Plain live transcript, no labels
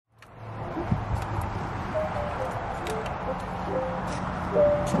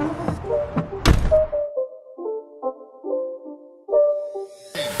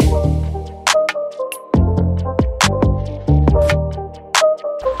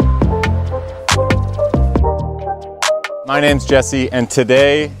My name's Jesse, and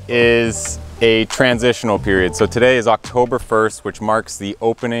today is a transitional period. So today is October 1st, which marks the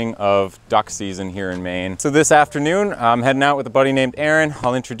opening of duck season here in Maine. So this afternoon, I'm heading out with a buddy named Aaron.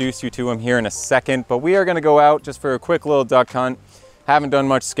 I'll introduce you to him here in a second, but we are gonna go out just for a quick little duck hunt. Haven't done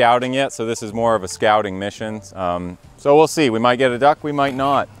much scouting yet, so this is more of a scouting mission. So we'll see, we might get a duck, we might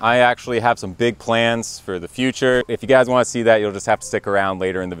not. I actually have some big plans for the future. If you guys wanna see that, you'll just have to stick around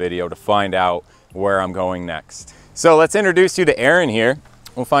later in the video to find out where I'm going next. So let's introduce you to Aaron here.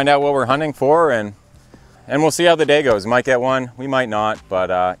 We'll find out what we're hunting for and we'll see how the day goes. We might get one, we might not,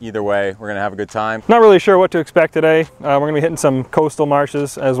 but either way, we're gonna have a good time. Not really sure what to expect today. We're gonna be hitting some coastal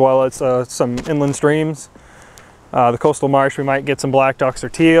marshes as well as some inland streams. The coastal marsh, we might get some black ducks or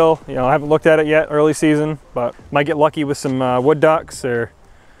teal. You know, I haven't looked at it yet, early season, but might get lucky with some wood ducks or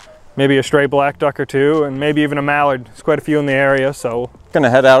maybe a stray black duck or two, and maybe even a mallard. There's quite a few in the area, so. Gonna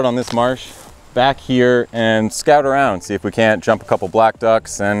head out on this marsh back here and scout around, see if we can't jump a couple black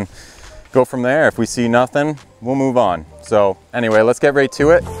ducks and go from there. If we see nothing, we'll move on. So anyway, let's get right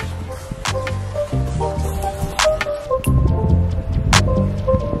to it.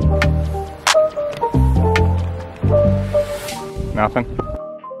 Nothing.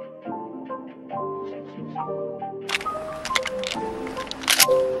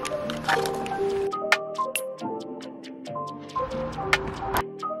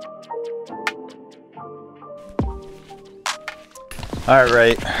 All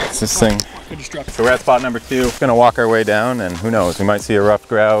right, it's this thing. So we're at spot number 2. Gonna walk our way down, and who knows, we might see a ruffed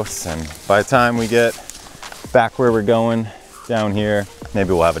grouse, and by the time we get back where we're going down here, maybe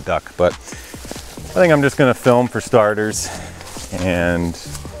we'll have a duck. But I think I'm just gonna film for starters and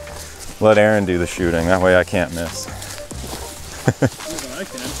let Aaron do the shooting. That way I can't miss. I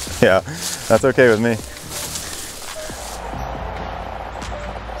can. Yeah, that's okay with me.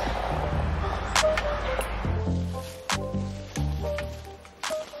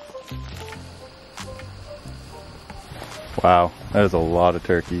 Wow, that is a lot of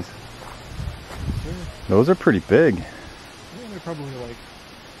turkeys. Sure. Those are pretty big. Yeah, they're probably like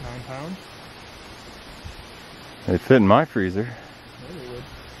 9 pounds. They fit in my freezer. Yeah, they would.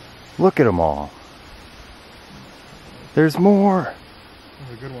 Look at them all. There's more.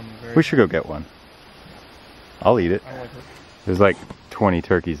 That's a good one. We should go get one. I'll eat it. I like it. There's like 20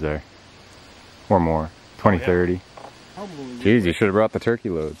 turkeys there. Or more. 20, 30. Probably. Jeez, you should have brought the turkey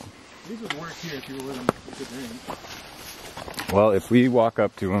loads. These would work here if you were living within range. Well, if we walk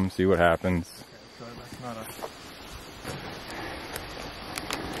up to them, see what happens. Okay, so that's not a...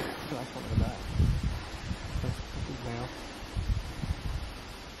 That's one in the back. That's a male.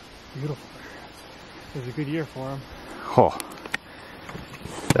 Beautiful. It was a good year for him. Oh,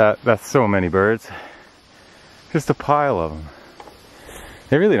 that's so many birds. Just a pile of them.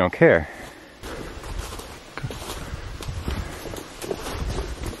 They really don't care.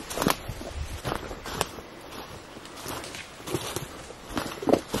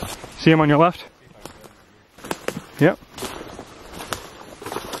 See him on your left? Yep.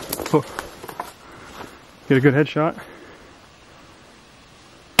 Oh. Get a good headshot.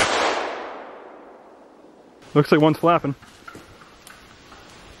 Looks like one's flapping.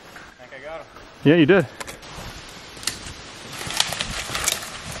 I think I got him. Yeah, you did.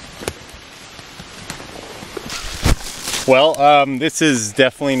 Well, this is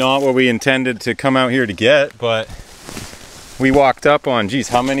definitely not what we intended to come out here to get, but we walked up on, geez,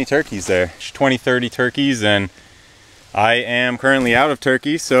 how many turkeys there? 20, 30 turkeys, and I am currently out of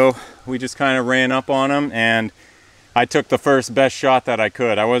turkeys, so we just kind of ran up on them, and I took the first best shot that I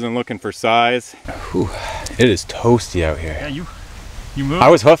could. I wasn't looking for size. Whew, it is toasty out here. Yeah, you moved. I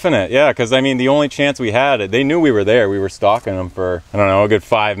was hoofing it, yeah, because I mean, the only chance we had, they knew we were there. We were stalking them for, I don't know, a good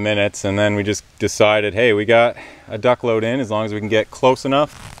 5 minutes, and then we just decided, hey, we got a duck load in. As long as we can get close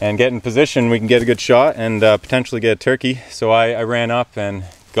enough and get in position, we can get a good shot and potentially get a turkey. So I ran up and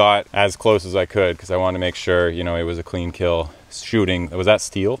got as close as I could because I wanted to make sure, you know, it was a clean kill shooting. Was that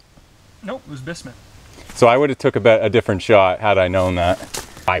steel? Nope, it was bismuth. So I would have took a different shot had I known that.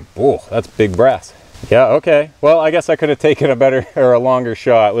 Oh, that's big brass. Yeah, okay. Well, I guess I could have taken a better or a longer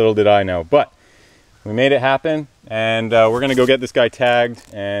shot, little did I know. But we made it happen, and we're gonna go get this guy tagged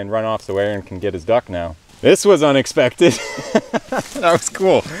and run off so Aaron can get his duck now. This was unexpected. That was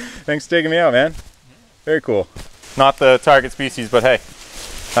cool. Thanks for taking me out, man. Very cool. Not the target species, but hey,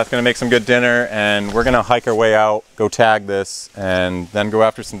 that's gonna make some good dinner, and we're gonna hike our way out, go tag this, and then go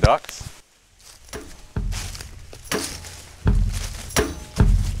after some ducks.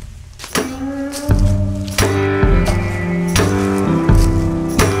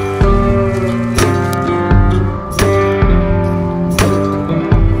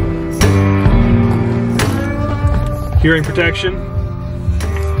 Hearing protection.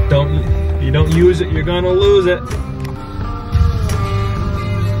 If you don't use it, you're gonna lose it.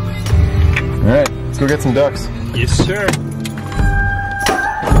 All right, let's go get some ducks. Yes, sir.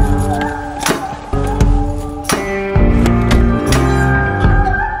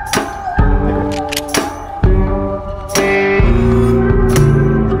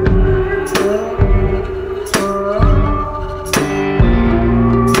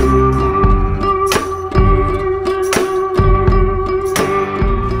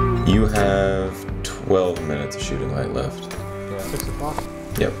 You have 12 minutes of shooting light left. Yeah, 6 o'clock.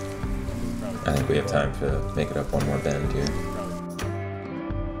 Yep. I think we have time to make it up one more bend here.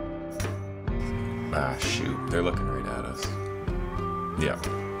 Ah, shoot. They're looking right at us. Yeah.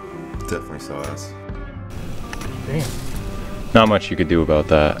 Definitely saw us. Damn. Not much you could do about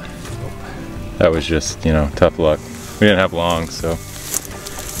that. That was just, you know, tough luck. We didn't have long, so.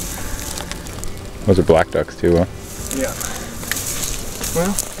 Those are black ducks too, huh? Yeah.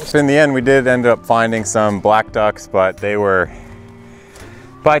 Well, so in the end, we did end up finding some black ducks, but they were,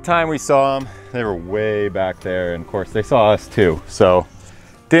 by the time we saw them, they were way back there, and of course they saw us too. So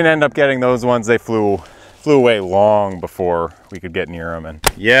didn't end up getting those ones. They flew away long before we could get near them. And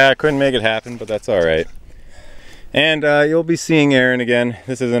yeah, I couldn't make it happen, but that's all right. And you'll be seeing Aaron again.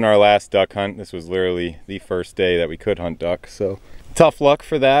 This isn't our last duck hunt. This was literally the first day that we could hunt ducks. So tough luck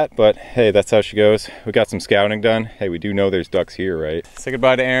for that, but hey, that's how she goes. We got some scouting done. Hey, we do know there's ducks here, right? Say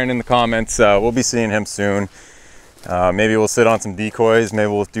goodbye to Aaron in the comments. We'll be seeing him soon. Maybe we'll sit on some decoys. Maybe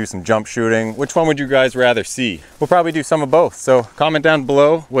we'll do some jump shooting. Which one would you guys rather see? We'll probably do some of both. So comment down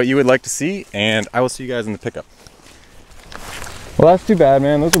below what you would like to see, and I will see you guys in the pickup. Well, that's too bad,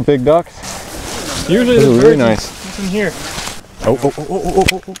 man. Those are big ducks. usually those are really nice. What's in here? Oh.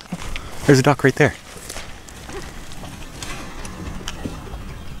 There's a duck right there.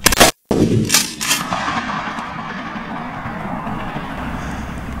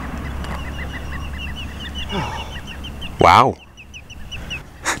 Wow.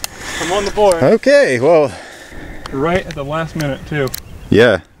 I'm on the board. Okay, well. Right at the last minute, too.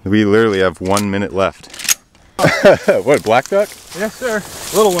 Yeah, we literally have 1 minute left. What, black duck? Yes, sir.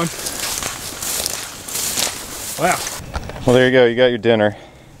 Little one. Wow. Well, there you go. You got your dinner.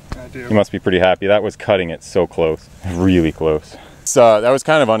 I do. You must be pretty happy. That was cutting it so close. Really close. So that was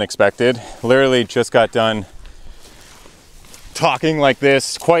kind of unexpected. Literally just got done talking like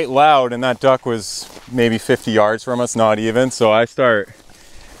this quite loud, and that duck was maybe 50 yards from us, not even. So I start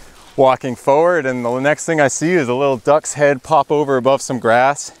walking forward, and the next thing I see is a little duck's head pop over above some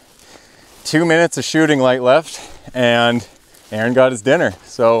grass. 2 minutes of shooting light left, and Aaron got his dinner.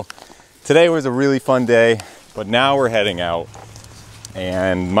 So today was a really fun day, but now we're heading out,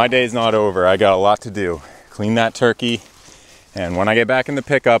 and my day's not over. I got a lot to do. Clean that turkey, and when I get back in the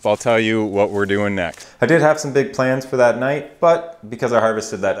pickup, I'll tell you what we're doing next. I did have some big plans for that night, but because I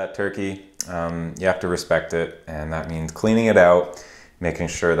harvested that turkey, you have to respect it, and that means cleaning it out, making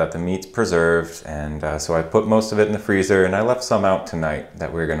sure that the meat's preserved, and so I put most of it in the freezer, and I left some out tonight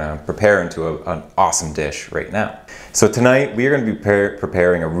that we're gonna prepare into an awesome dish right now. So tonight we are gonna be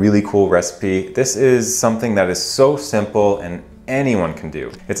preparing a really cool recipe. This is something that is so simple and anyone can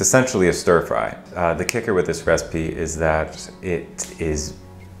do. It's essentially a stir fry. The kicker with this recipe is that it is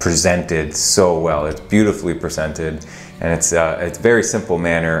presented so well. It's beautifully presented, and it's a very simple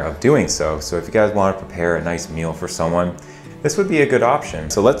manner of doing so. So if you guys want to prepare a nice meal for someone, this would be a good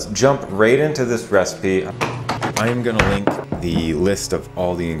option. So let's jump right into this recipe. I am gonna link the list of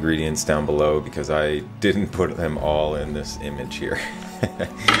all the ingredients down below because I didn't put them all in this image here.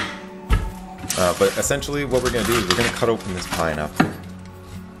 But essentially what we're gonna do is we're gonna cut open this pineapple,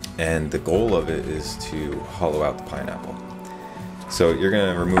 and the goal of it is to hollow out the pineapple. So you're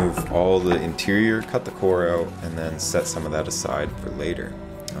gonna remove all the interior, cut the core out, and then set some of that aside for later.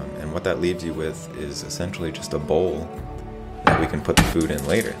 And what that leaves you with is essentially just a bowl that we can put the food in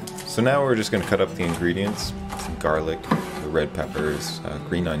later. So now we're just gonna cut up the ingredients: some garlic, the red peppers,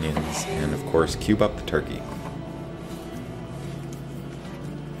 green onions, and of course cube up the turkey.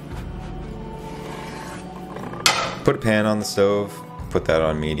 Put a pan on the stove, put that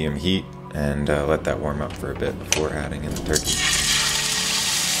on medium heat, and let that warm up for a bit before adding in the turkey.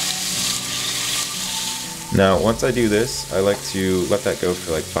 Now, once I do this, I like to let that go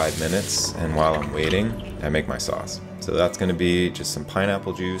for like 5 minutes, and while I'm waiting, I make my sauce. So that's going to be just some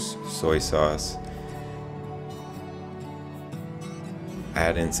pineapple juice, soy sauce,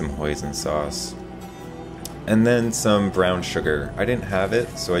 add in some hoisin sauce, and then some brown sugar. I didn't have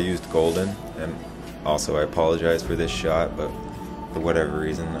it, so I used golden, and also I apologize for this shot, but for whatever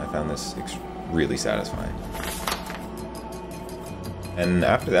reason, I found this really satisfying. And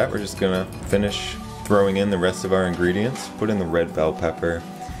after that, we're just gonna finish throwing in the rest of our ingredients. Put in the red bell pepper,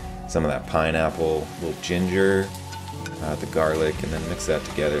 some of that pineapple, a little ginger, the garlic, and then mix that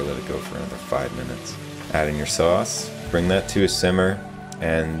together, let it go for another 5 minutes. Add in your sauce, bring that to a simmer,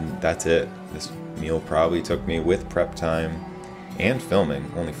 and that's it. This meal probably took me, with prep time and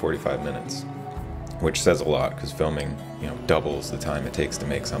filming, only 45 minutes, which says a lot because filming, doubles the time it takes to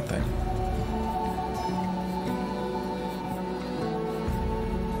make something.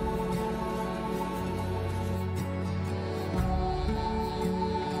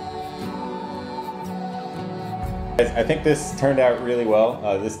 I think this turned out really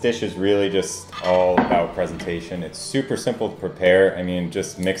well. This dish is really just all about presentation. It's super simple to prepare. I mean,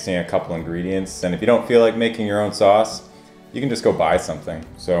 just mixing a couple ingredients. And if you don't feel like making your own sauce, you can just go buy something.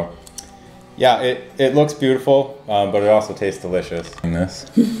 So yeah, it looks beautiful, but it also tastes delicious.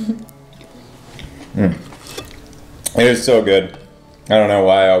 It is so good. I don't know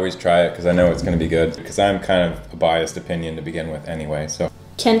why I always try it, because I know it's going to be good, because I'm kind of a biased opinion to begin with anyway. So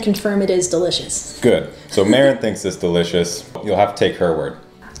can confirm it is delicious. good. So Maren thinks it's delicious. You'll have to take her word.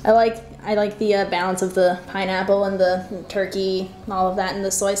 I like the balance of the pineapple and the turkey, all of that in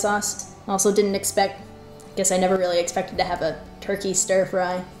the soy sauce. Also didn't expect, I guess I never really expected to have a turkey stir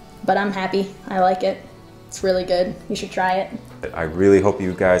fry, but I'm happy. I like it. It's really good. You should try it. I really hope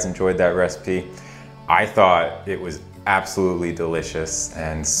you guys enjoyed that recipe. I thought it was absolutely delicious,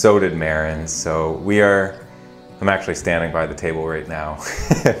 and so did Maren. So I'm actually standing by the table right now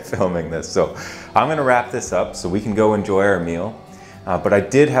filming this. So I'm gonna wrap this up so we can go enjoy our meal. But I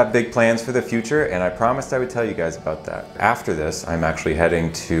did have big plans for the future, and I promised I would tell you guys about that. After this, I'm actually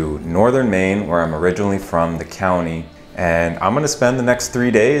heading to northern Maine, where I'm originally from, the county. And I'm gonna spend the next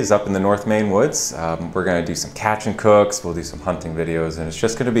 3 days up in the North Maine woods. We're gonna do some catch and cooks, we'll do some hunting videos, and it's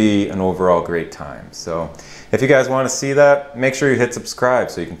just gonna be an overall great time. So if you guys wanna see that, make sure you hit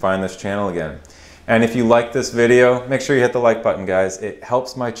subscribe so you can find this channel again. And if you like this video, make sure you hit the like button, guys. It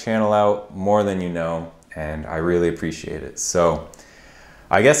helps my channel out more than you know, and I really appreciate it. So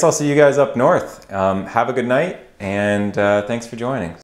I guess I'll see you guys up north. Have a good night, and thanks for joining.